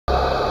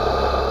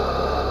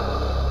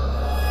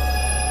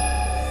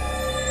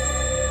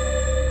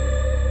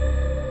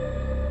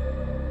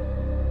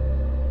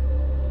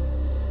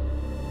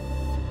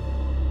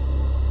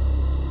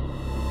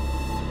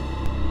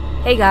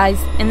Hey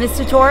guys, in this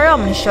tutorial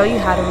I'm going to show you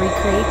how to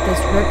recreate this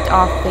ripped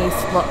off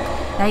face look.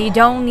 Now you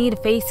don't need a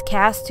face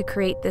cast to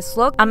create this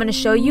look. I'm going to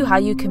show you how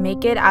you can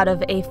make it out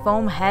of a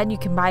foam head you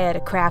can buy at a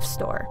craft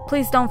store.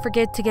 Please don't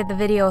forget to give the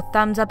video a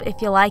thumbs up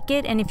if you like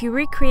it, and if you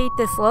recreate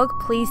this look,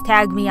 please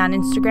tag me on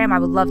Instagram. I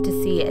would love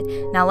to see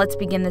it. Now let's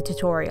begin the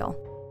tutorial.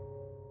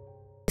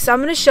 So I'm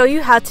going to show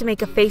you how to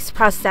make a face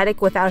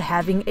prosthetic without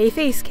having a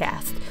face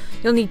cast.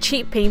 You'll need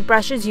cheap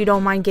paintbrushes you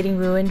don't mind getting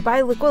ruined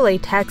by liquid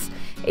latex,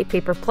 a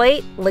paper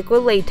plate,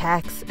 liquid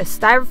latex, a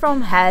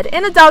styrofoam head,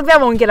 and a dog that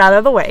won't get out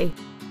of the way.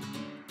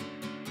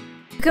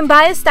 You can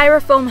buy a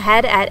styrofoam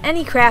head at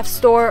any craft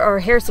store or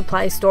hair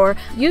supply store.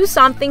 Use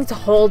something to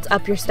hold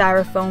up your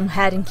styrofoam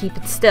head and keep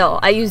it still.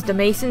 I used a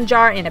mason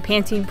jar and a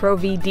Pantene Pro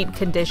V deep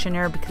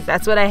conditioner because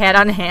that's what I had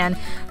on hand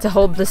to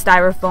hold the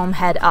styrofoam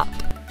head up.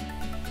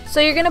 So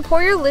you're going to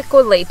pour your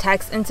liquid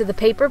latex into the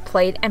paper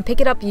plate and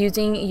pick it up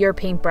using your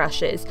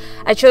paintbrushes.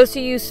 I chose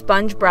to use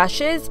sponge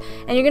brushes,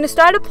 and you're going to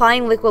start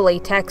applying liquid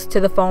latex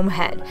to the foam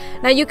head.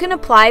 Now you can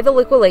apply the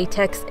liquid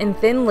latex in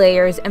thin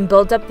layers and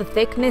build up the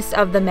thickness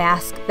of the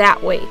mask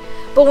that way.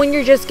 But when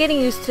you're just getting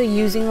used to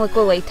using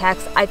liquid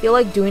latex, I feel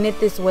like doing it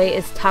this way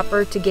is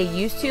tougher to get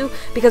used to,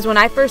 because when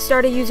I first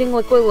started using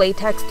liquid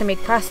latex to make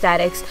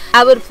prosthetics,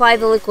 I would apply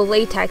the liquid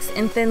latex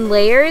in thin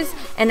layers,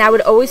 and I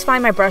would always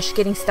find my brush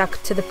getting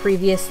stuck to the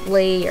previous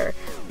layer,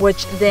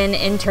 which then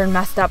in turn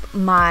messed up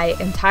my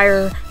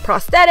entire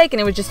prosthetic, and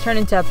it would just turn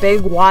into a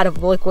big wad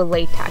of liquid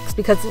latex,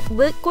 because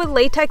liquid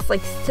latex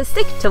likes to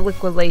stick to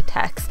liquid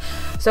latex.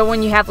 So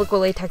when you have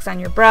liquid latex on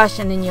your brush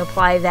and then you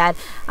apply that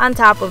on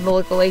top of the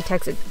liquid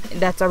latex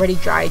that's already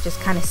dry, it just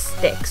kind of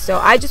sticks. So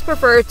I just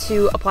prefer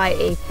to apply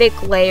a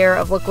thick layer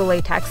of liquid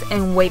latex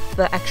and wait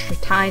the extra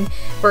time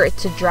for it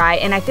to dry,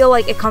 and I feel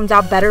like it comes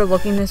out better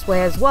looking this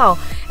way as well.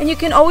 And you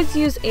can always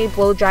use a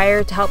blow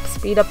dryer to help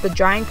speed up the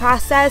drying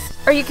process,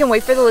 or you can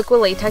wait for the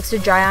liquid latex to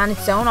dry on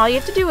its own. All you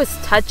have to do is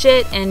touch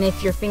it, and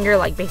if your finger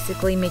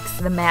basically makes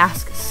the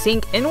mask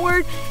sink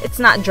inward, it's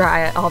not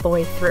dry all the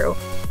way through.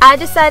 I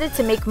decided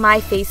to make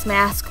my face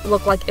mask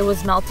look like it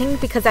was melting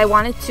because I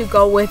wanted to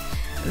go with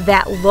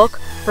that look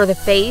for the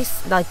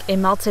face, like it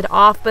melted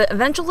off. But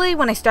eventually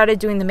when I started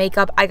doing the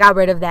makeup, I got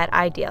rid of that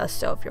idea.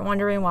 So if you're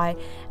wondering why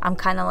I'm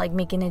kind of like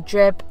making it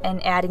drip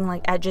and adding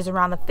like edges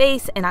around the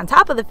face and on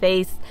top of the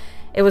face,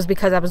 it was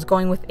because I was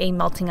going with a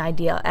melting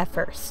idea at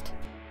first.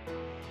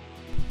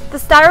 The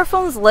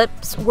styrofoam's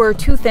lips were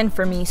too thin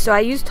for me, so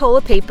I used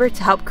toilet paper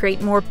to help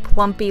create more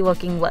plumpy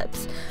looking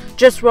lips.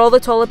 Just roll the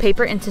toilet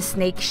paper into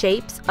snake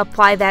shapes,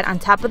 apply that on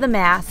top of the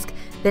mask,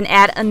 then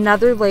add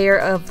another layer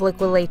of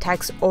liquid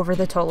latex over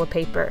the toilet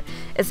paper.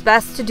 It's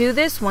best to do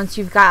this once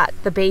you've got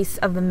the base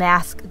of the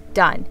mask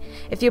done.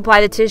 If you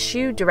apply the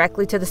tissue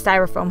directly to the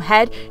styrofoam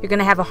head, you're going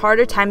to have a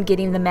harder time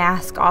getting the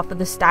mask off of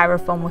the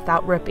styrofoam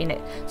without ripping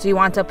it. So you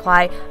want to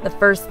apply the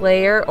first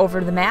layer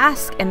over the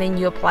mask, and then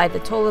you apply the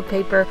toilet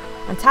paper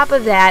on top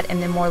of that,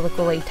 and then more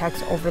liquid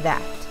latex over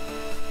that.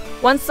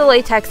 Once the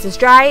latex is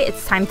dry,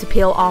 it's time to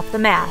peel off the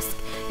mask.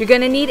 You're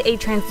going to need a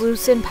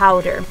translucent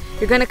powder.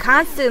 You're going to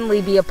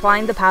constantly be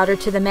applying the powder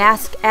to the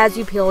mask as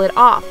you peel it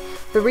off.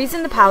 The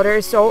reason the powder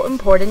is so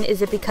important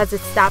is because it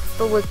stops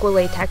the liquid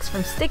latex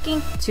from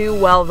sticking to,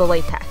 well, the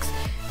latex.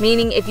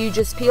 Meaning if you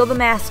just peel the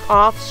mask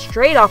off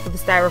straight off of the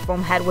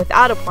styrofoam head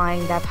without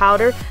applying that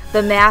powder,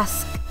 the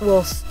mask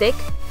will stick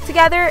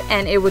together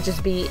and it would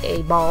just be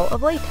a ball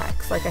of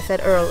latex, like I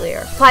said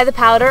earlier. Apply the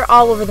powder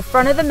all over the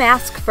front of the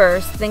mask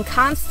first, then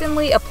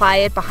constantly apply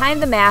it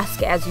behind the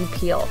mask as you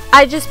peel.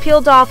 I just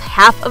peeled off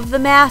half of the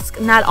mask,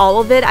 not all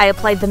of it. I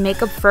applied the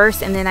makeup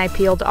first and then I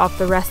peeled off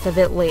the rest of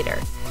it later.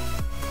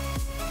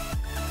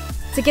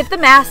 To get the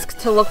mask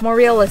to look more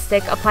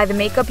realistic, apply the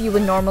makeup you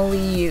would normally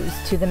use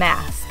to the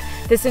mask.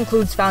 This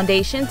includes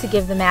foundation to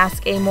give the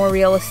mask a more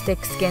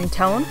realistic skin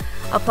tone,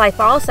 apply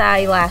false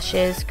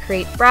eyelashes,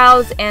 create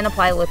brows, and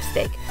apply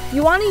lipstick.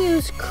 You want to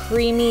use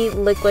creamy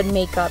liquid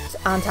makeup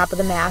on top of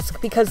the mask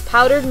because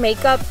powdered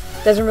makeup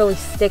doesn't really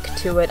stick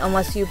to it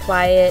unless you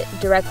apply it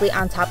directly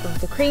on top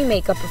of the cream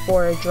makeup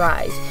before it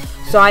dries.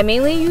 So I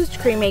mainly used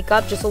cream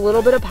makeup, just a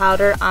little bit of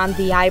powder on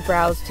the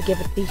eyebrows to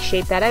give it the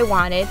shape that I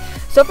wanted.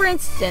 So for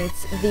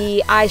instance,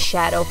 the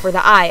eyeshadow for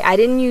the eye, I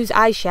didn't use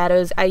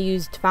eyeshadows, I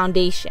used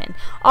foundation.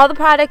 All the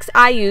products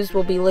I used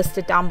will be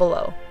listed down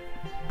below.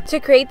 To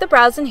create the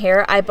brows and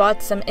hair, I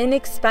bought some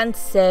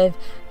inexpensive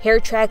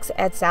hair tracks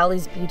at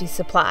Sally's Beauty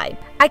Supply.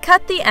 I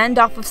cut the end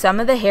off of some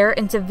of the hair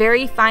into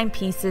very fine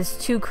pieces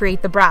to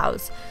create the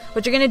brows.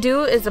 What you're going to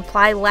do is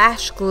apply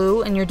lash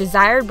glue in your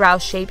desired brow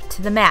shape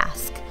to the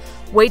mask.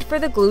 Wait for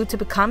the glue to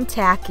become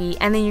tacky,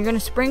 and then you're going to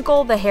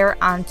sprinkle the hair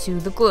onto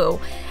the glue.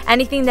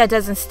 Anything that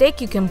doesn't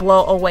stick, you can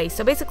blow away.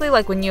 So basically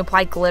like when you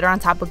apply glitter on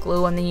top of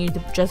glue and then you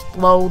just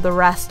blow the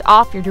rest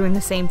off, you're doing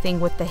the same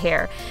thing with the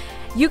hair.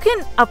 You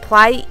can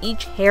apply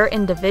each hair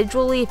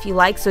individually if you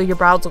like, so your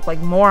brows look like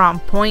more on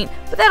point,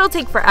 but that'll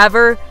take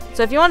forever.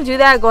 So if you want to do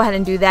that, go ahead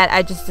and do that.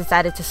 I just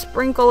decided to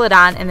sprinkle it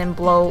on and then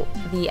blow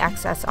the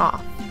excess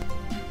off.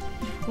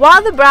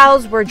 While the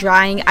brows were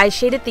drying, I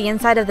shaded the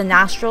inside of the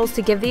nostrils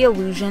to give the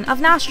illusion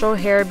of nostril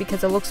hair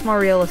because it looks more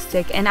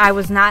realistic, and I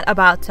was not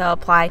about to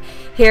apply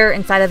hair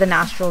inside of the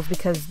nostrils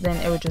because then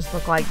it would just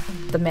look like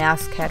the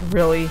mask had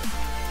really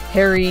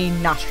hairy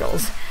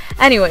nostrils.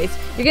 Anyways,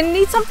 you're going to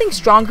need something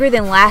stronger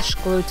than lash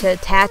glue to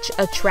attach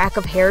a track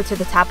of hair to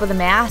the top of the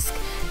mask.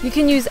 You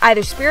can use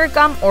either spirit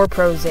gum or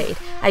Pros-Aid.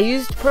 I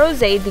used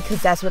Pros-Aid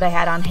because that's what I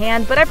had on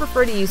hand, but I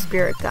prefer to use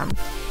spirit gum.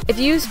 If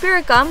you use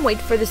spirit gum, wait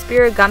for the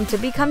spirit gum to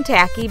become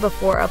tacky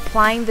before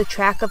applying the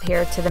track of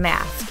hair to the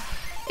mask.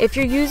 If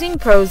you're using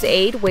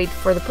Pros-Aid, wait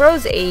for the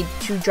Pros-Aid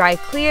to dry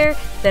clear,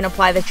 then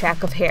apply the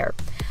track of hair.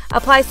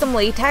 Apply some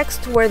latex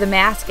to where the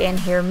mask and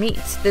hair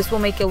meets. This will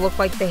make it look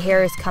like the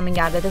hair is coming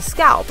out of the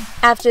scalp.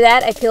 After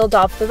that, I peeled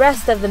off the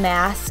rest of the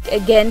mask,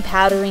 again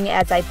powdering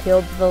as I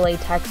peeled the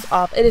latex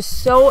off. It is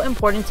so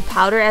important to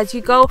powder as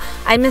you go.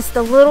 I missed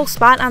a little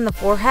spot on the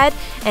forehead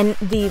and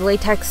the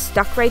latex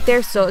stuck right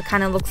there, so it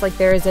kind of looks like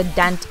there is a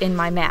dent in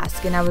my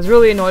mask, and I was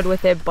really annoyed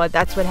with it, but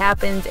that's what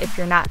happens if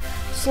you're not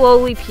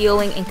slowly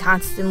peeling and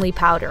constantly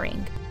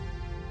powdering.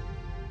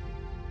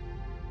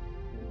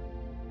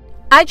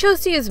 I chose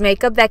to use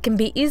makeup that can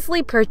be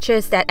easily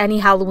purchased at any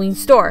Halloween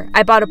store.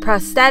 I bought a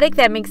prosthetic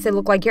that makes it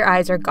look like your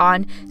eyes are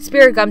gone,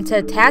 spirit gum to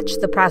attach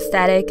the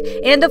prosthetic,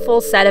 and a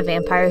full set of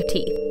vampire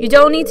teeth. You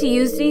don't need to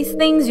use these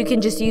things, you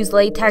can just use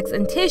latex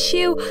and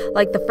tissue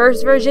like the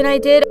first version I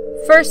did.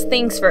 First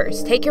things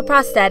first, take your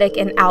prosthetic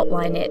and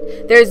outline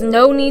it. There is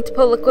no need to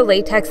put liquid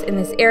latex in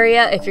this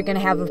area if you're going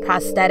to have a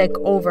prosthetic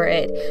over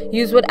it.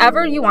 Use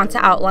whatever you want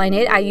to outline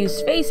it. I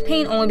used face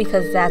paint only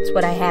because that's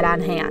what I had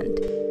on hand.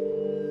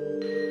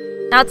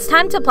 Now it's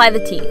time to apply the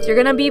teeth. You're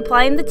going to be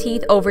applying the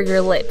teeth over your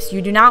lips. You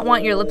do not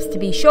want your lips to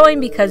be showing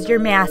because your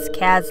mask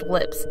has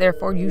lips,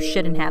 therefore you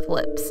shouldn't have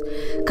lips.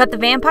 Cut the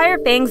vampire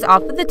fangs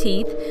off of the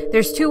teeth.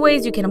 There's two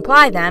ways you can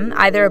apply them,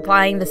 either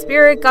applying the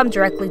spirit gum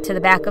directly to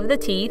the back of the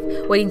teeth,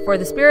 waiting for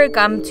the spirit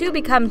gum to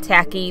become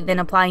tacky, then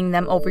applying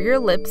them over your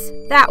lips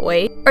that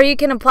way, or you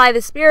can apply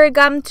the spirit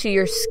gum to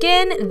your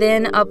skin,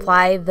 then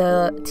apply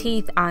the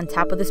teeth on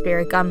top of the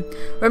spirit gum.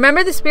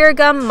 Remember, the spirit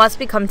gum must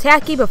become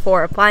tacky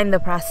before applying the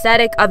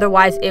prosthetic,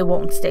 otherwise it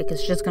won't stick,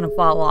 it's just going to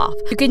fall off.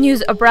 You can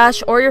use a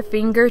brush or your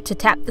finger to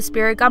tap the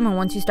spirit gum, and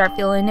once you start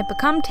feeling it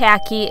become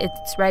tacky,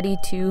 it's ready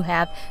to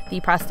have the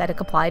prosthetic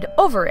applied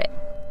over it.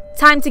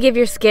 Time to give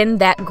your skin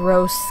that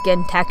gross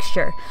skin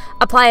texture.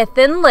 Apply a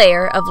thin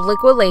layer of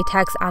liquid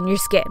latex on your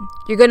skin.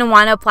 You're going to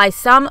want to apply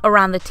some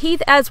around the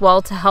teeth as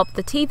well to help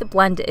the teeth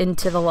blend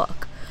into the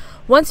look.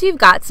 Once you've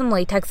got some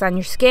latex on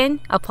your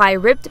skin, apply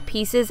ripped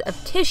pieces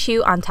of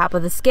tissue on top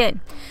of the skin.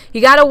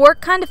 You gotta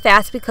work kind of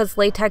fast because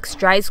latex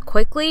dries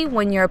quickly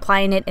when you're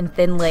applying it in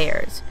thin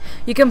layers.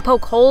 You can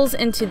poke holes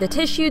into the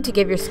tissue to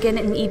give your skin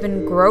an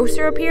even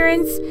grosser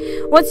appearance.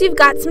 Once you've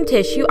got some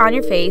tissue on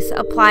your face,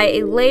 apply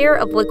a layer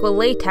of liquid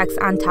latex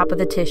on top of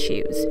the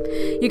tissues.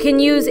 You can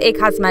use a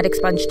cosmetic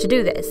sponge to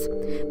do this.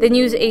 Then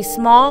use a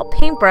small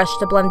paintbrush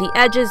to blend the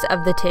edges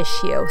of the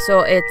tissue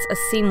so it's a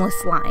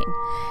seamless line.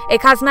 A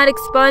cosmetic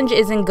sponge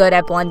isn't good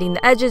at blending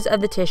the edges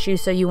of the tissue,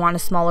 so you want a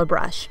smaller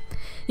brush.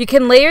 You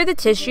can layer the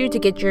tissue to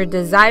get your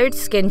desired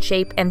skin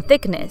shape and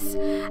thickness.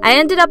 I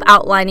ended up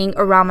outlining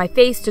around my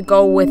face to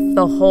go with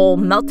the whole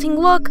melting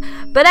look,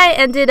 but I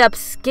ended up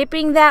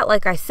skipping that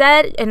like I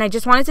said, and I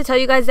just wanted to tell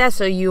you guys that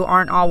so you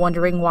aren't all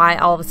wondering why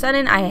all of a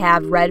sudden I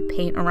have red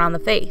paint around the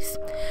face.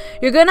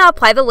 You're going to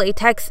apply the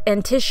latex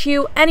and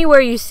tissue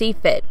anywhere you see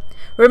fit.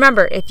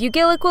 Remember, if you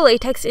get liquid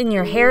latex in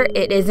your hair,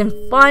 it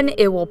isn't fun,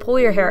 it will pull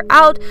your hair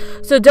out,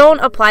 so don't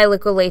apply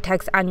liquid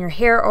latex on your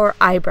hair or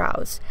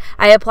eyebrows.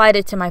 I applied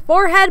it to my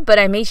forehead, but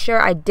I made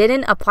sure I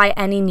didn't apply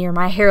any near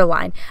my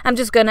hairline. I'm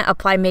just going to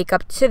apply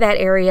makeup to that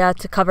area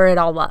to cover it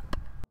all up.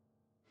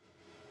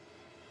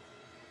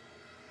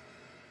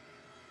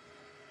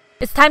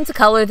 It's time to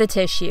color the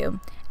tissue.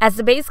 As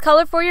the base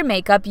color for your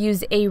makeup,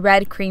 use a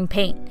red cream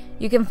paint.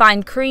 You can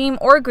find cream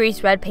or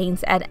grease red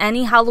paints at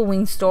any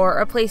Halloween store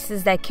or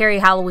places that carry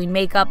Halloween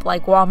makeup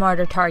like Walmart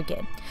or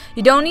Target.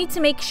 You don't need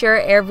to make sure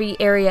every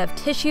area of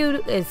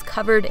tissue is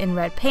covered in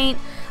red paint.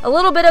 A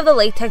little bit of the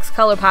latex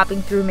color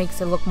popping through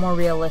makes it look more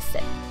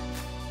realistic.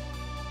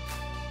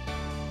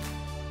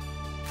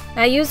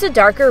 Now use a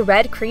darker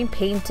red cream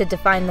paint to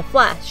define the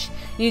flesh.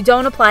 You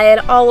don't apply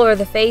it all over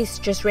the face,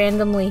 just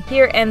randomly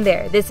here and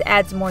there. This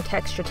adds more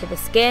texture to the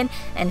skin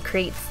and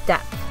creates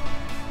depth.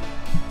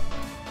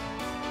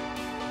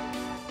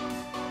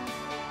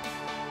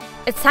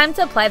 It's time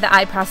to apply the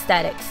eye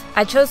prosthetics.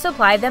 I chose to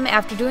apply them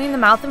after doing the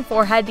mouth and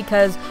forehead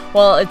because,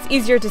 well, it's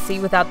easier to see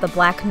without the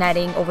black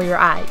netting over your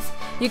eyes.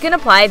 You can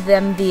apply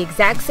them the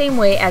exact same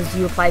way as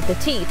you applied the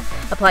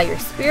teeth. Apply your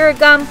spirit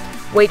gum,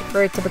 wait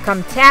for it to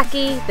become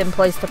tacky, then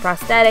place the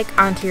prosthetic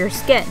onto your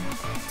skin.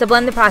 To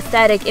blend the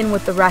prosthetic in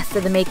with the rest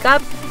of the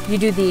makeup, you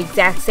do the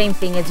exact same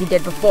thing as you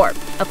did before.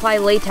 Apply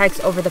latex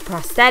over the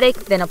prosthetic,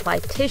 then apply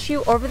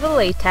tissue over the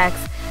latex,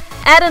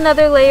 add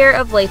another layer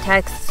of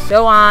latex,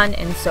 so on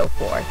and so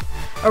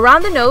forth.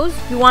 Around the nose,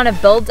 you want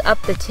to build up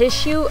the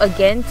tissue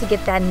again to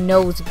get that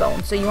nose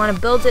bone. So you want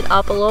to build it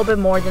up a little bit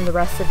more than the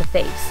rest of the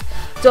face.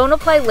 Don't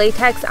apply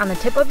latex on the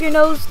tip of your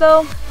nose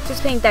though.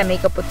 Just paint that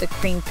makeup with the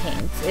cream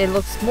paints. It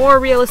looks more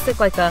realistic,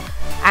 like a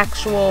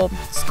actual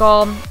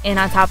skull. And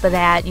on top of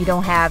that, you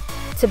don't have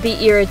to be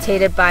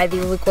irritated by the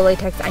liquid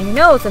latex on your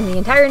nose. And the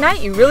entire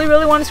night, you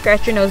really want to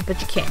scratch your nose,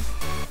 but you can't.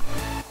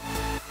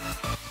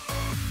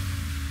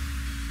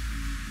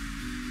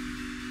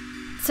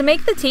 To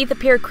make the teeth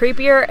appear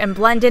creepier and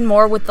blend in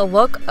more with the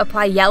look,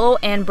 apply yellow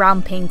and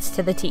brown paints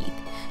to the teeth.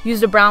 Use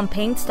the brown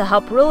paints to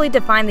help really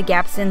define the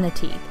gaps in the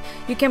teeth.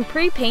 You can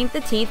pre-paint the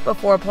teeth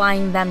before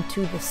applying them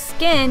to the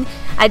skin.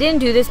 I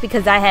didn't do this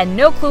because I had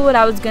no clue what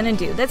I was going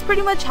to do. That's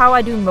pretty much how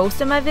I do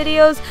most of my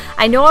videos.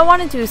 I know I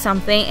want to do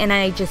something and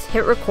I just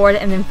hit record,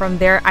 and then from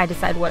there I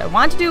decide what I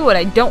want to do, what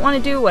I don't want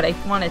to do, what I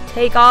want to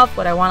take off,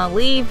 what I want to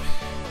leave.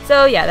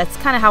 So yeah, that's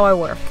kind of how I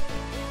work.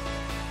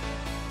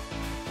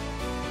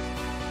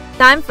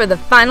 Time for the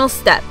final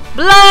step,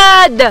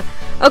 blood!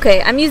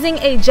 Okay, I'm using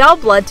a gel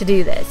blood to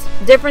do this.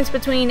 The difference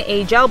between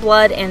a gel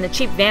blood and the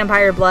cheap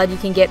vampire blood you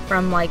can get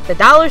from like the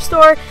dollar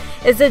store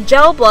is the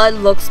gel blood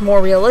looks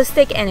more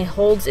realistic and it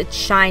holds its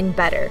shine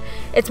better.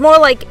 It's more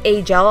like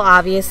a gel,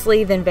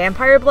 obviously, than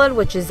vampire blood,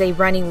 which is a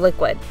running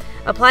liquid.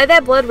 Apply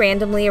that blood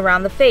randomly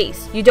around the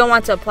face. You don't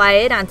want to apply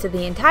it onto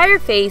the entire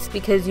face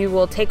because you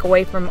will take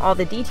away from all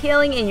the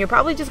detailing and you're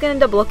probably just going to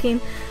end up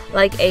looking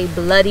like a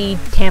bloody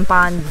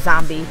tampon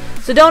zombie.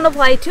 So don't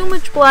apply too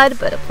much blood,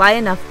 but apply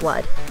enough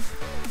blood.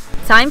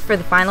 Time for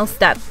the final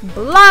step.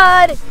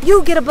 Blood!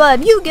 You get a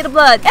blood! You get a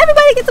blood!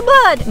 Everybody gets a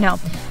blood! No.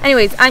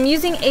 Anyways, I'm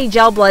using a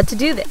gel blood to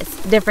do this.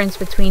 The difference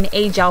between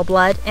a gel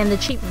blood and the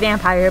cheap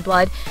vampire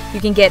blood you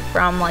can get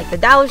from like the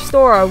dollar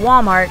store or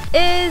Walmart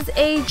is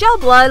a gel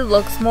blood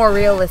looks more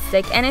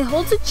realistic and it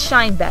holds its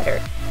shine better.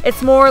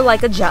 It's more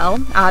like a gel,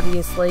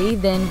 obviously,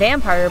 than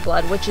vampire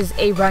blood, which is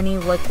a runny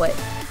liquid.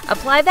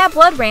 Apply that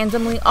blood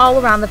randomly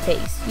all around the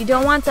face. You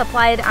don't want to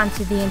apply it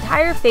onto the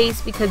entire face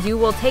because you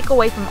will take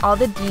away from all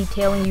the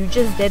detailing you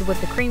just did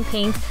with the cream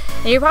paint,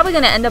 and you're probably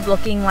going to end up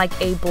looking like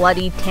a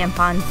bloody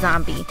tampon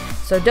zombie.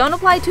 So don't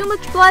apply too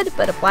much blood,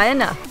 but apply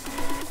enough.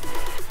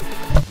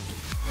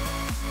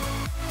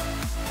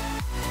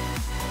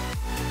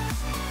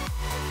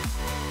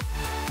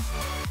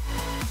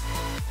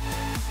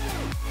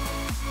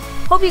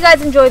 Hope you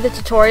guys enjoyed the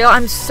tutorial.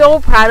 I'm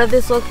so proud of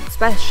this look,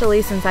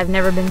 especially since I've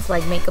never been to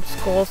like makeup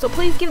school. So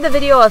please give the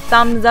video a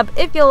thumbs up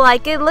if you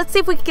like it. Let's see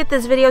if we can get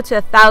this video to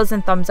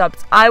 1,000 thumbs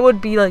ups. I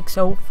would be like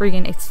so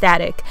freaking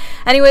ecstatic.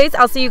 Anyways,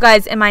 I'll see you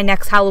guys in my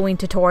next Halloween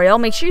tutorial.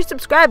 Make sure you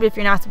subscribe if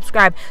you're not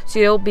subscribed so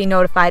you'll be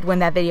notified when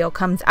that video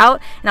comes out.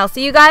 And I'll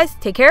see you guys.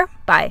 Take care.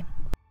 Bye.